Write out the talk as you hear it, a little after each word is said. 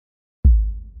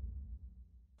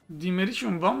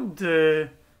Demolition bomb, the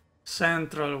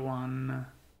central one.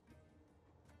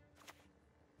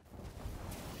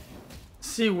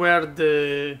 See where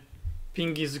the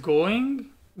ping is going.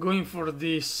 Going for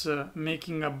this,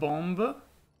 making a bomb.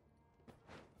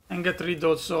 And get rid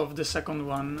also of the second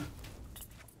one.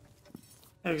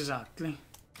 Exactly.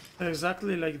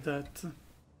 Exactly like that.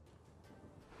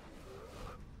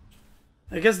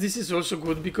 I guess this is also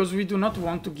good because we do not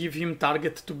want to give him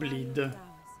target to bleed.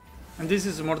 And this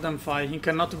is more than fine. He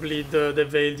cannot bleed the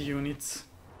veiled units.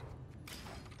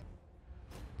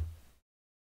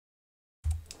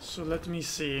 So let me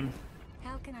see.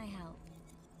 How can I help?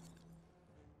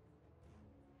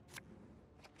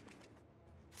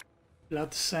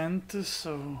 Blood scent,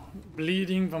 so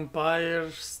bleeding,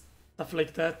 vampires, stuff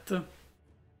like that. I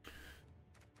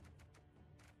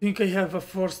think I have a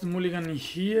forced mulligan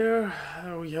here.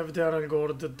 We have the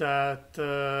Aragord that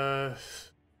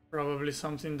probably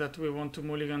something that we want to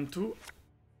mulligan too.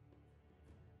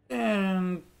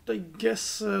 And I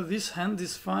guess this hand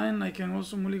is fine. I can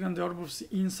also mulligan the Orb of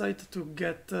Insight to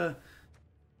get the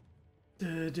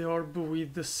orb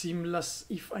with the Seamless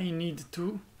if I need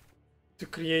to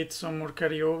create some more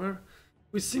carryover,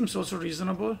 which seems also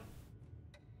reasonable.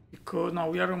 Because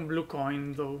now we are on blue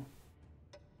coin though.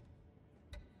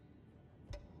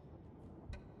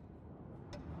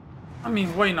 I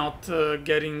mean, why not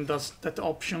getting that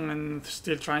option and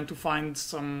still trying to find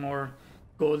some more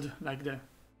gold like the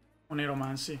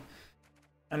Oniromancy.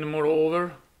 And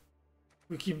moreover,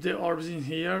 we keep the orbs in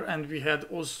here, and we had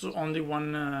also only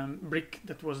one brick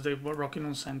that was the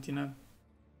Rockinon Sentinel.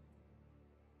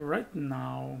 Right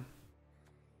now,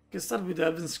 I can start with the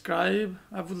Elven Scribe.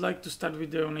 I would like to start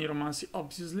with the Oniromancy,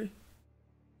 obviously,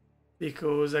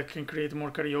 because I can create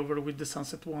more carryover with the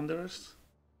Sunset Wanderers.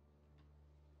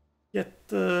 Yet,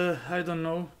 I don't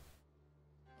know.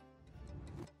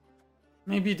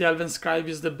 Maybe the Elven Scribe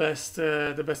is the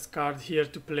best card here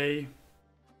to play.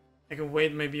 I can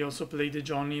wait, maybe also play the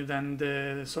Johnny, then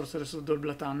the Sorceress of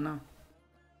Dolblatanna.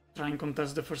 Try and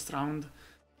contest the first round.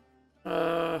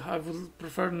 I would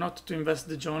prefer not to invest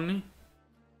the Johnny.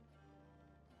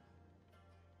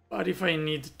 But if I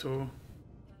need to,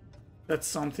 that's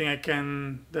something I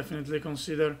can definitely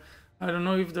consider. I don't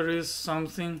know if there is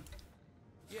something...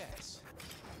 Yes,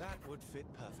 that would fit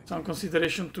perfectly. Some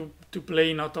consideration to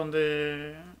play not on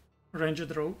the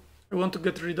ranged row. I want to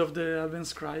get rid of the Elven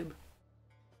Scribe.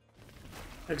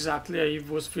 Exactly, I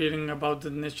was fearing about the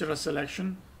natural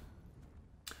selection.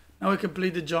 Now I can play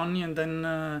the Johnny and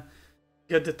then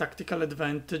get the tactical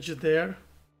advantage there.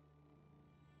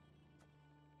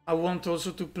 I want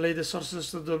also to play the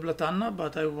Sorceress of Dolblatanna,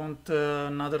 but I want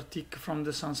another tick from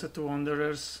the Sunset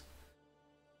Wanderers.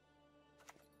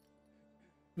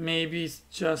 Maybe it's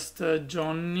just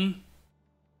Johnny.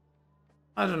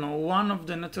 I don't know, one of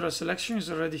the natural selection is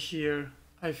already here.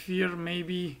 I fear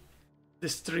maybe the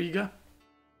Striga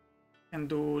can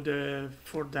do the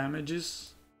 4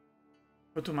 damages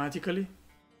automatically.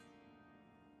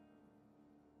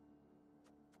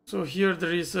 So here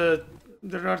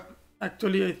there are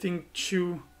actually, I think,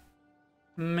 2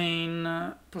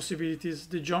 main possibilities,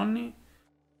 the Johnny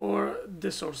or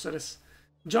the Sorceress.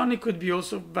 Johnny could be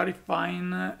also very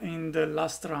fine in the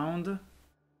last round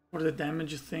for the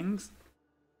damage things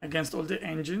against all the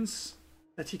engines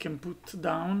that he can put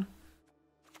down.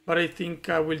 But I think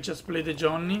I will just play the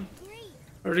Johnny.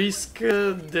 Risk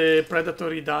the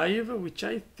Predatory Dive, which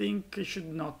I think I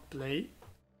should not play.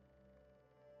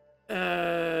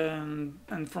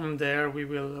 And from there we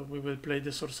will play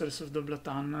the Sorceress of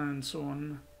Dolblatanna and so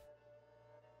on.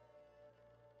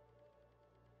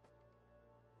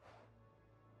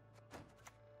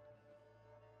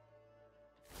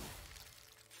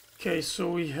 Okay,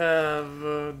 so we have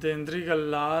the Endrigal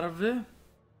Larvae.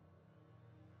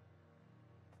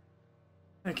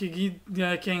 I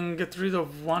can get rid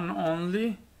of one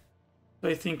only. So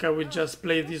I think I will just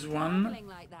play this one.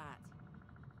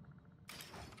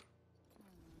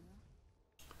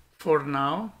 For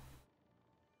now.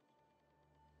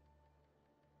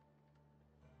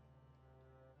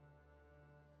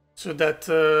 So that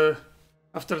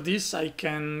after this I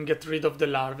can get rid of the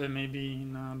larvae maybe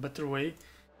in a better way.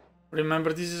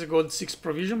 Remember, this is a gold 6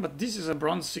 provision, but this is a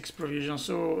bronze 6 provision,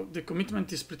 so the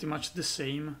commitment is pretty much the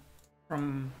same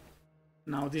from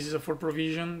now. This is a 4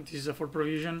 provision, this is a 4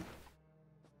 provision.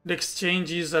 The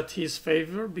exchange is at his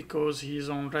favor because he is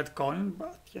on red coin,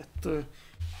 but yet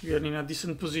we are in a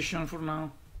decent position for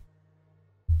now.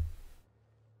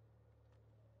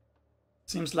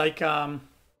 Seems like a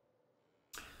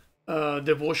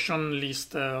devotion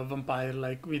list of vampire,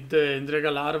 like with the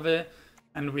Endrega Larvae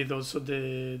and with also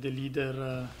the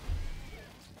leader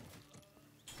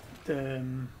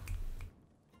the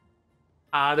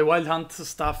Wild Hunt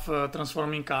stuff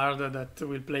transforming card that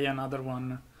will play another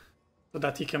one, so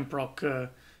that he can proc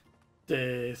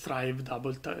the Thrive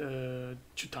double 2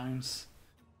 times.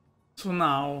 So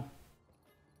now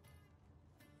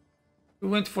we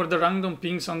went for the random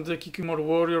pings on the Kikimor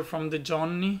Warrior from the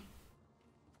Johnny.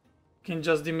 Can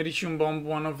just Demolition Bomb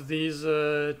one of these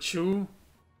 2.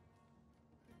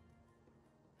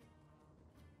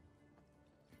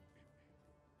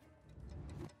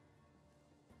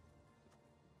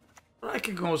 I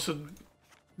can also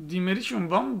Demolition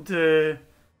Bomb the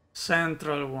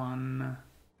central one.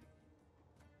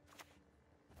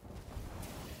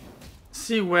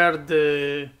 See where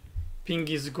the ping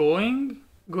is going.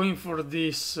 Going for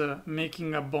this,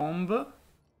 making a bomb.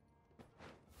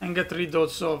 And get rid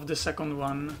also of the second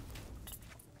one.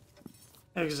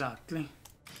 Exactly.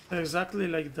 Exactly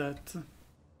like that.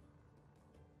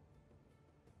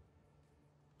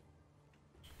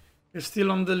 We're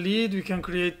still on the lead. We can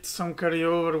create some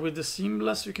carryover with the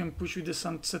Symblas. We can push with the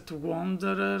Sunset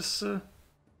Wanderers.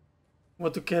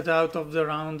 Want to get out of the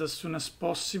round as soon as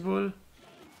possible.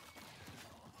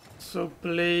 So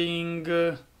playing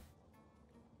the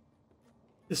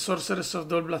Sorceress of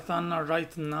Dol Blathanna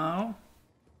right now.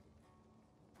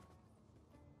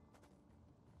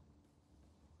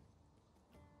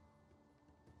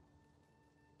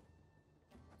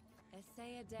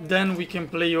 Then we can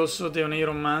play also the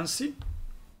Oneiromancy,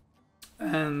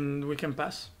 and we can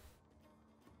pass.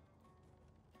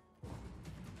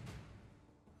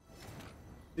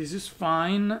 This is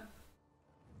fine.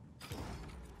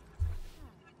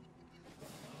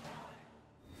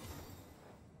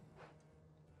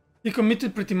 We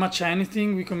committed pretty much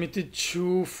anything. We committed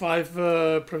 2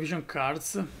 5 provision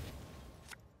cards.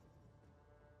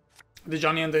 The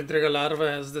Johnny and the Entrega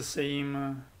Larva has the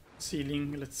same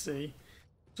ceiling, let's say.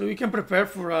 So we can prepare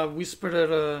for a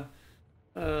Whisperer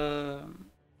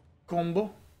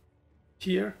combo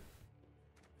here.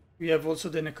 We have also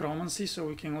the Necromancy, so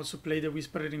we can also play the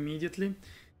Whisperer immediately.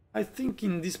 I think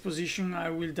in this position I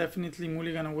will definitely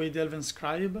mulligan away the Elven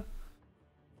Scribe.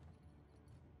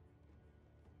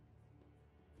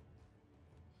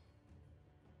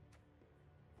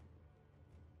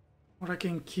 Or I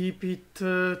can keep it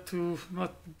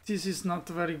but this is not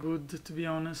very good, to be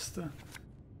honest.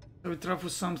 So we try for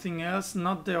something else,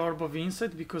 not the Orb of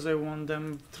Insight, because I want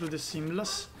them through the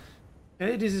Symblas.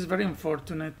 Okay, this is very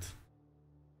unfortunate.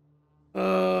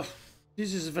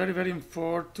 This is very, very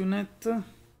unfortunate.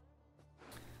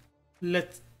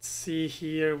 Let's see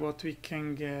here what we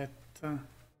can get.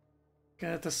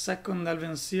 Get a second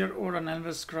Elven Seer or an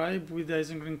Elven Scribe with the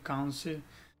Isengrim Council.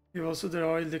 We have also the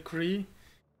Royal Decree.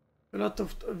 We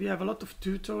have a lot of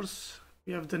tutors.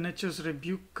 We have the Nature's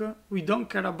Rebuke. We don't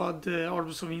care about the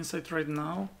Orbs of Insight right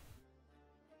now.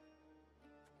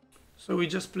 So we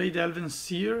just play the Elven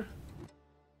Seer.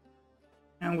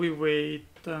 And we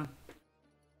wait. The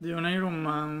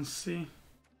Oneiromancy.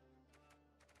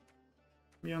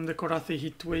 Beyond the Korathi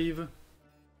Heatwave.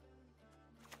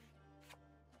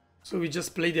 So we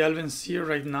just play the Elven Seer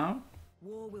right now.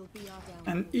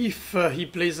 And if he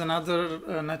plays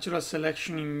another natural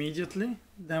selection immediately,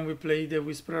 then we play the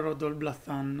Whisperer of Dol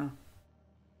Blathanna.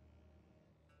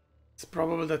 It's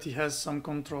probable that he has some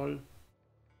control.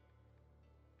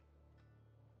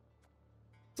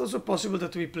 It's also possible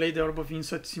that we play the Orb of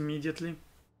Insights immediately.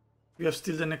 We have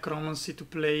still the Necromancy to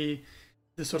play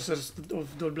the Sorceress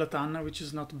of Dol Blathanna, which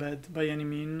is not bad by any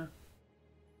mean.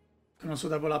 Can also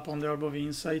double up on the Orb of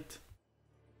Insight.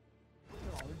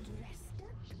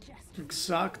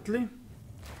 Exactly.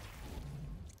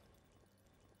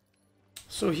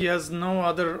 So he has no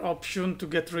other option to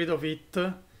get rid of it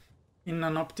in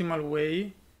an optimal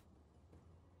way.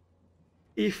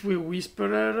 If we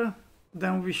Whisperer,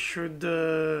 then we should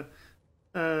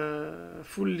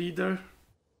full leader,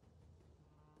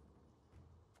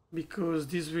 because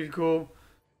this will go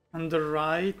on the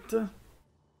right,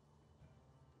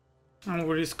 and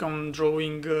we risk on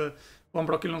drawing one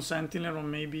Brokilon Sentinel or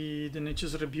maybe the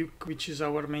Nature's Rebuke, which is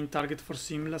our main target for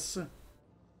Symblas.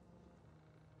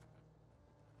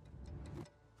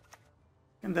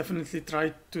 Can definitely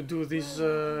try to do this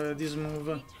this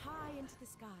move.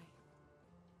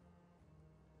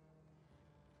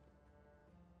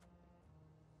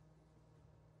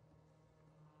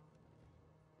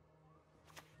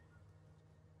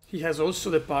 He has also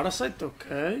the Parasite,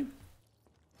 okay.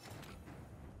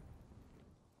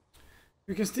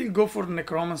 We can still go for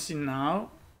Necromancy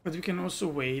now, but we can also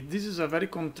wait. This is a very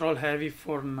control heavy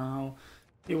for now.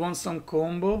 He wants some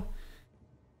combo.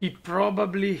 He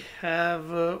probably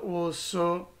have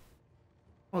also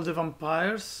all the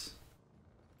vampires.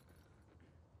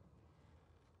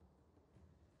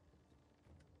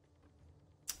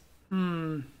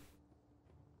 This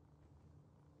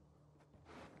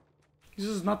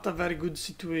is not a very good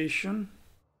situation.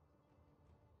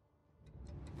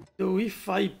 So if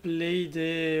I play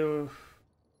the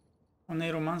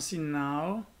Oneiromancy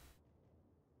now,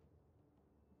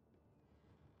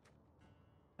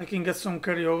 I can get some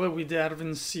carryover with the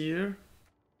Arven Seer.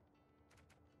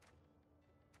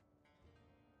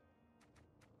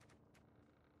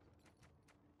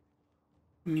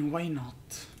 I mean, why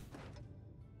not?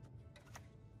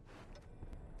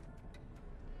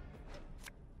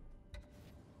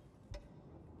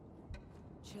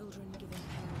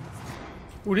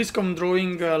 We risk on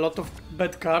drawing a lot of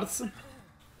bad cards,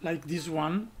 like this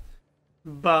one,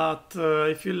 but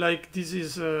I feel like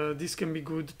this can be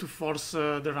good to force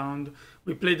the round.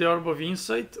 We play the Orb of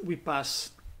Insight, we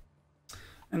pass,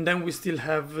 and then we still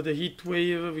have the Heat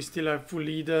Wave, we still have Full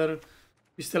Leader,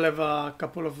 we still have a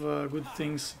couple of good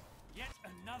things.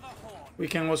 We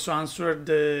can also answer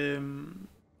the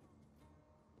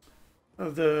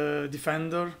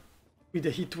Defender with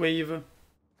the Heat Wave.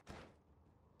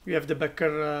 We have the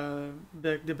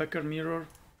Becker Mirror.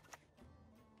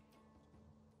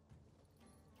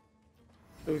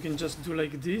 So we can just do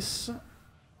like this.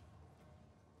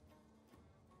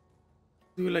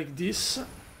 Do like this.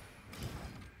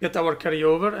 Get our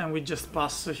carryover and we just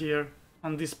pass here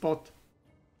on this spot.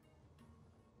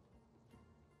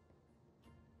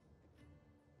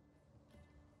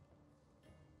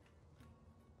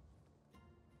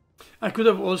 I could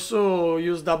have also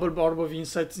used double Orb of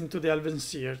Insights into the Elven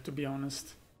Seer, to be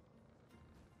honest.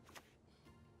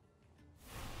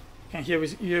 And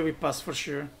here we pass for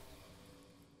sure.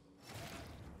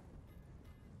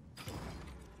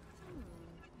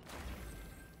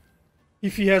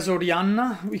 If he has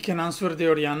Orianna, we can answer the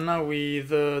Orianna with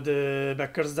the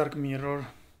Becker's Dark Mirror.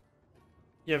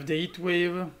 You have the Heat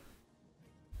Wave.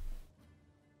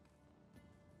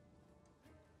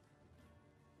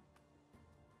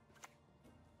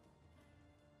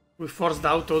 We forced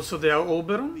out also the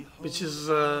Oberon, which is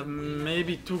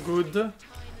maybe too good.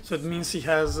 So it means he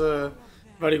has a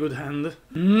very good hand.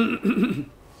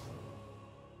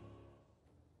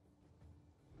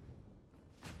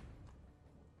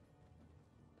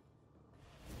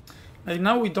 Like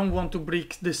now we don't want to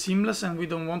break the Seamless and we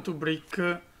don't want to break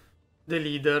the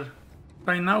Leader.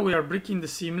 Right now we are breaking the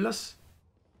Seamless.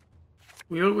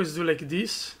 We always do like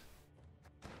this.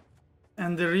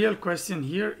 And the real question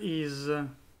here is...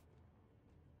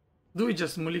 do we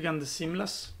just mulligan the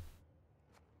Seamless?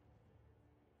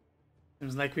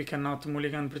 Seems like we cannot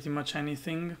mulligan pretty much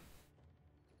anything. The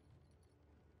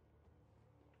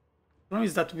problem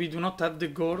is that we do not have the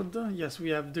Gourd. Yes, we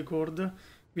have the Gourd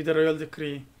with the Royal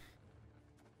Decree.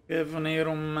 We have an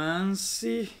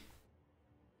Aeromancy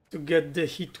to get the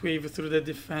Heat Wave through the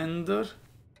Defender.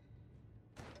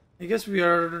 I guess we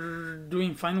are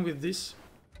doing fine with this.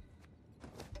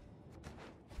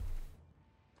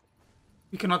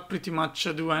 We cannot pretty much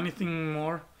do anything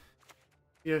more.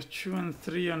 We have 2 and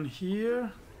 3 on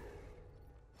here.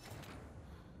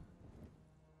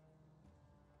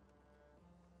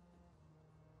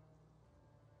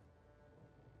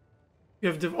 We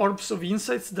have the Orbs of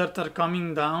Insights that are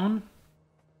coming down.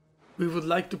 We would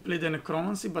like to play the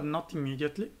Necromancy, but not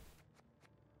immediately.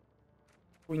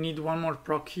 We need one more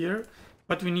proc here,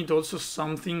 but we need also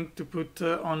something to put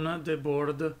on the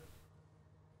board.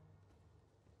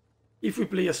 If we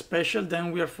play a special,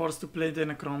 then we are forced to play the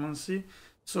Necromancy,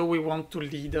 so we want to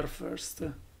Leader first.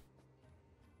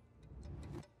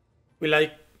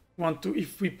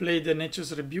 If we play the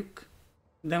Nature's Rebuke,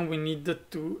 then we need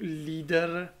to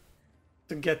Leader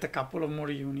to get a couple of more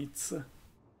units.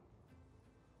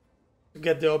 To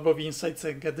get the Orb of Insights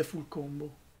and get the full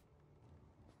combo.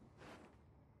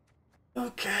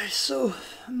 Okay, so...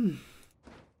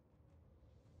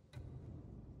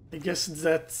 I guess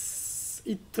that's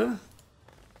it.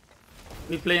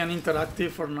 We play an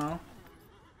interactive for now.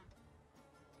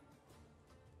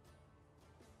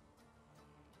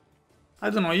 I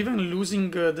don't know, even losing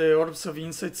the Orbs of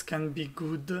Insights can be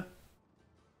good.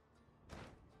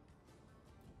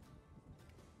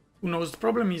 Who knows? The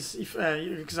problem is if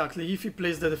exactly if he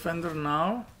plays the Defender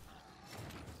now,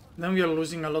 then we are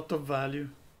losing a lot of value.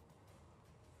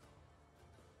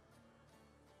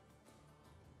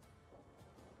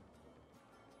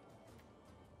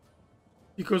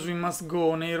 Because we must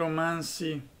go on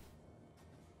Aeromancy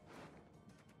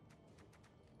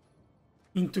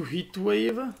into Heat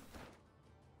Wave,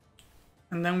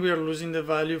 and then we are losing the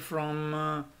value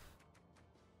from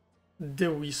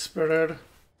the Whisperer.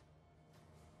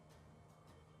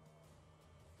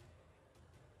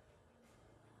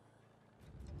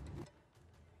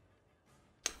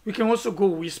 We can also go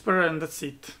Whisper and that's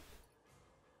it.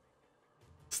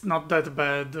 It's not that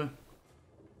bad.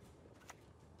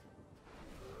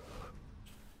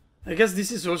 I guess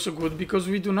this is also good because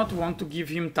we do not want to give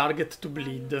him target to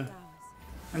bleed.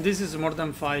 And this is more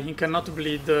than fine. He cannot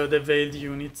bleed the veiled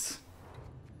units.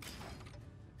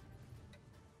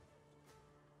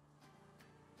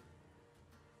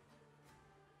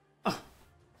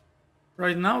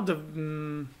 Right now the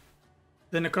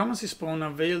necromancy spawn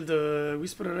a veiled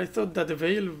whisperer. I thought that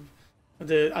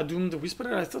a doomed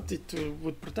whisperer, I thought it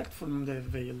would protect from the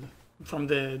veiled, from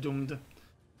the doomed.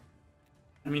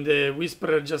 I mean, the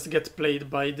whisperer just gets played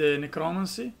by the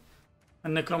necromancy,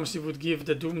 and necromancy would give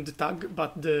the doomed tag,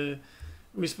 but the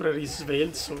whisperer is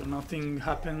veiled, so nothing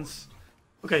happens.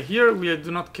 Okay, here we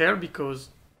do not care because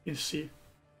you see.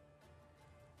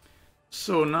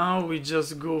 So now we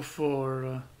just go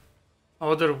for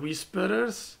other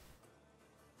whisperers,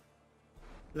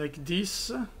 like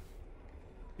this.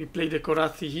 We play the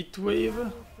Korathi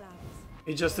Heatwave.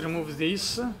 We just remove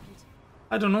this.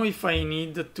 I don't know if I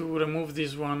need to remove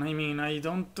this one. I mean, I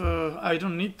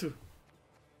don't need to.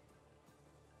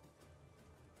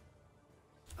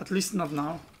 At least not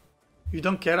now. You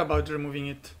don't care about removing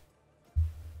it.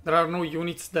 There are no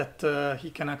units that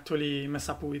he can actually mess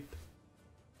up with.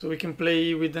 So we can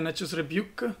play with the Nature's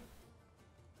Rebuke.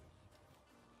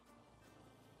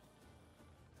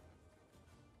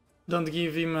 Don't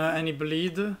give him any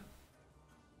bleed.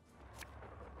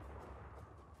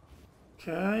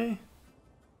 Okay.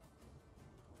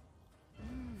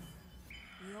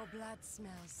 Your blood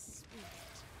smells sweet.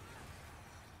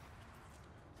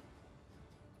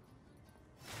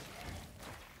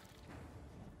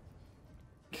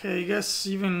 Okay, I guess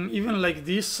even like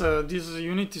this, this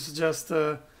unit is just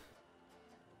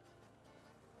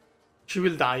she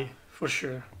will die for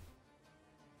sure.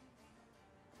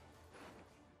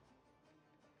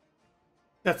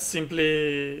 That's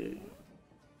simply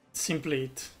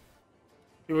it.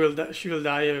 She will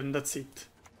die and that's it.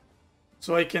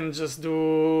 So I can just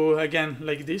do again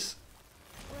like this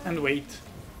and wait.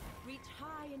 Reach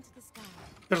high into the sky.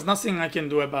 There's nothing I can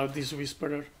do about this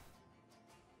Whisperer.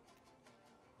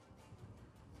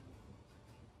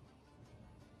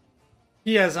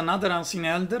 He has another Unseen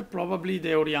Elder, probably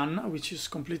the Orianna, which is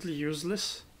completely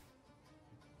useless.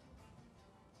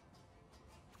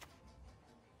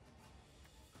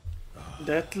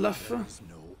 Detlef.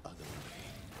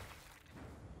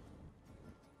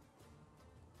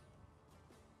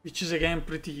 Which is again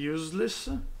pretty useless,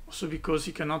 also because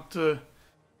he cannot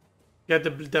get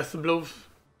the death blow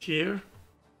here.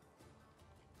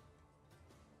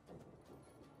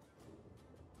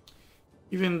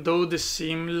 Even though the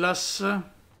Seamless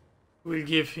will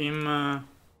give him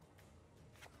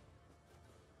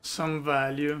some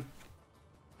value.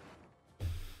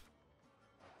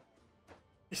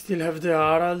 I still have the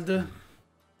Harald.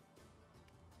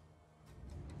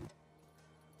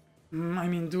 I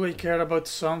mean, do I care about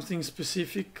something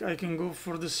specific? I can go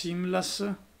for the Seamless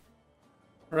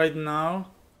right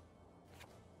now.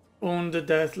 Own the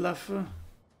Detlef.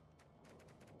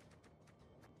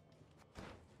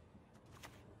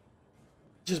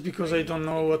 Just because I don't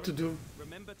know what to do.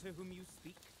 Remember to whom you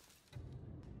speak.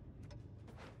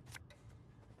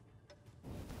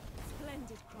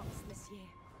 Splendid crops this year.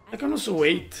 I can also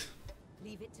wait.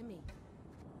 Leave it to me.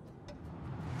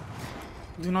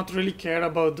 Do not really care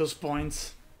about those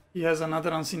points. He has another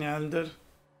Unseen Elder.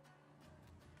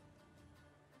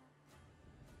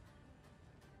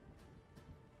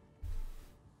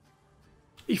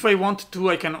 If I want to,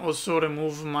 I can also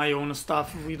remove my own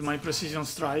stuff with my Precision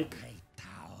Strike.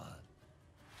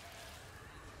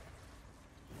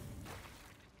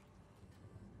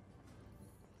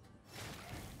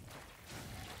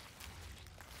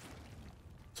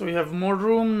 So we have more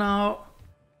room now.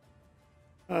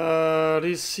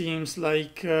 This seems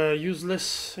like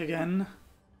useless again.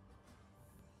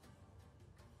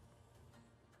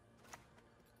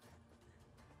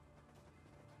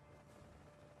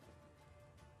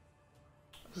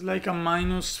 It's like a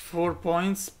 -4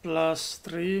 points plus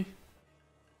 3.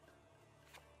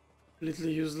 Little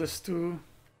useless too.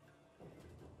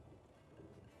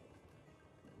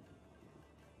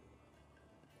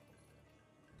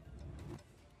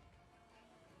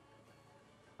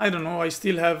 I don't know, I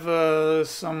still have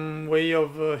some way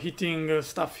of hitting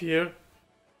stuff here.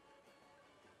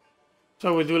 So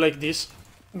I will do like this.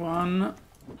 1.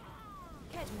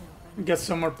 Get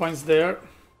some more points there.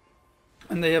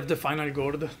 And they have the final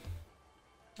gourd.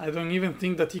 I don't even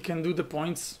think that he can do the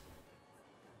points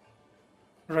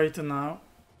right now.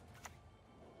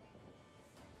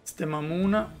 It's the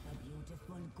Mamuna.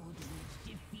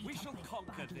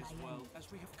 conquered this world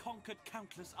as we have conquered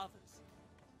countless others.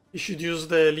 You should use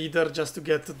the leader just to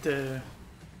get the...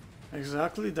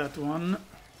 Exactly, that one.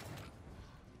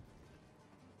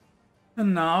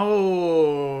 And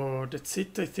now... That's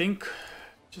it, I think.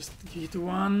 Just hit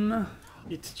 1,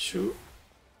 hit 2.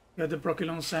 Get the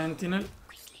Brokilon Sentinel.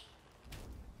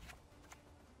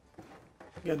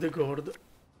 Get the gourd.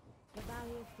 The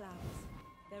Valley of Flowers.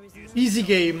 There is Easy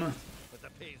game.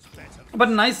 But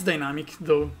nice dynamic,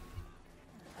 though.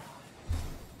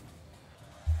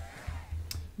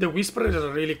 The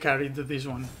Whisperer really carried this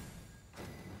one.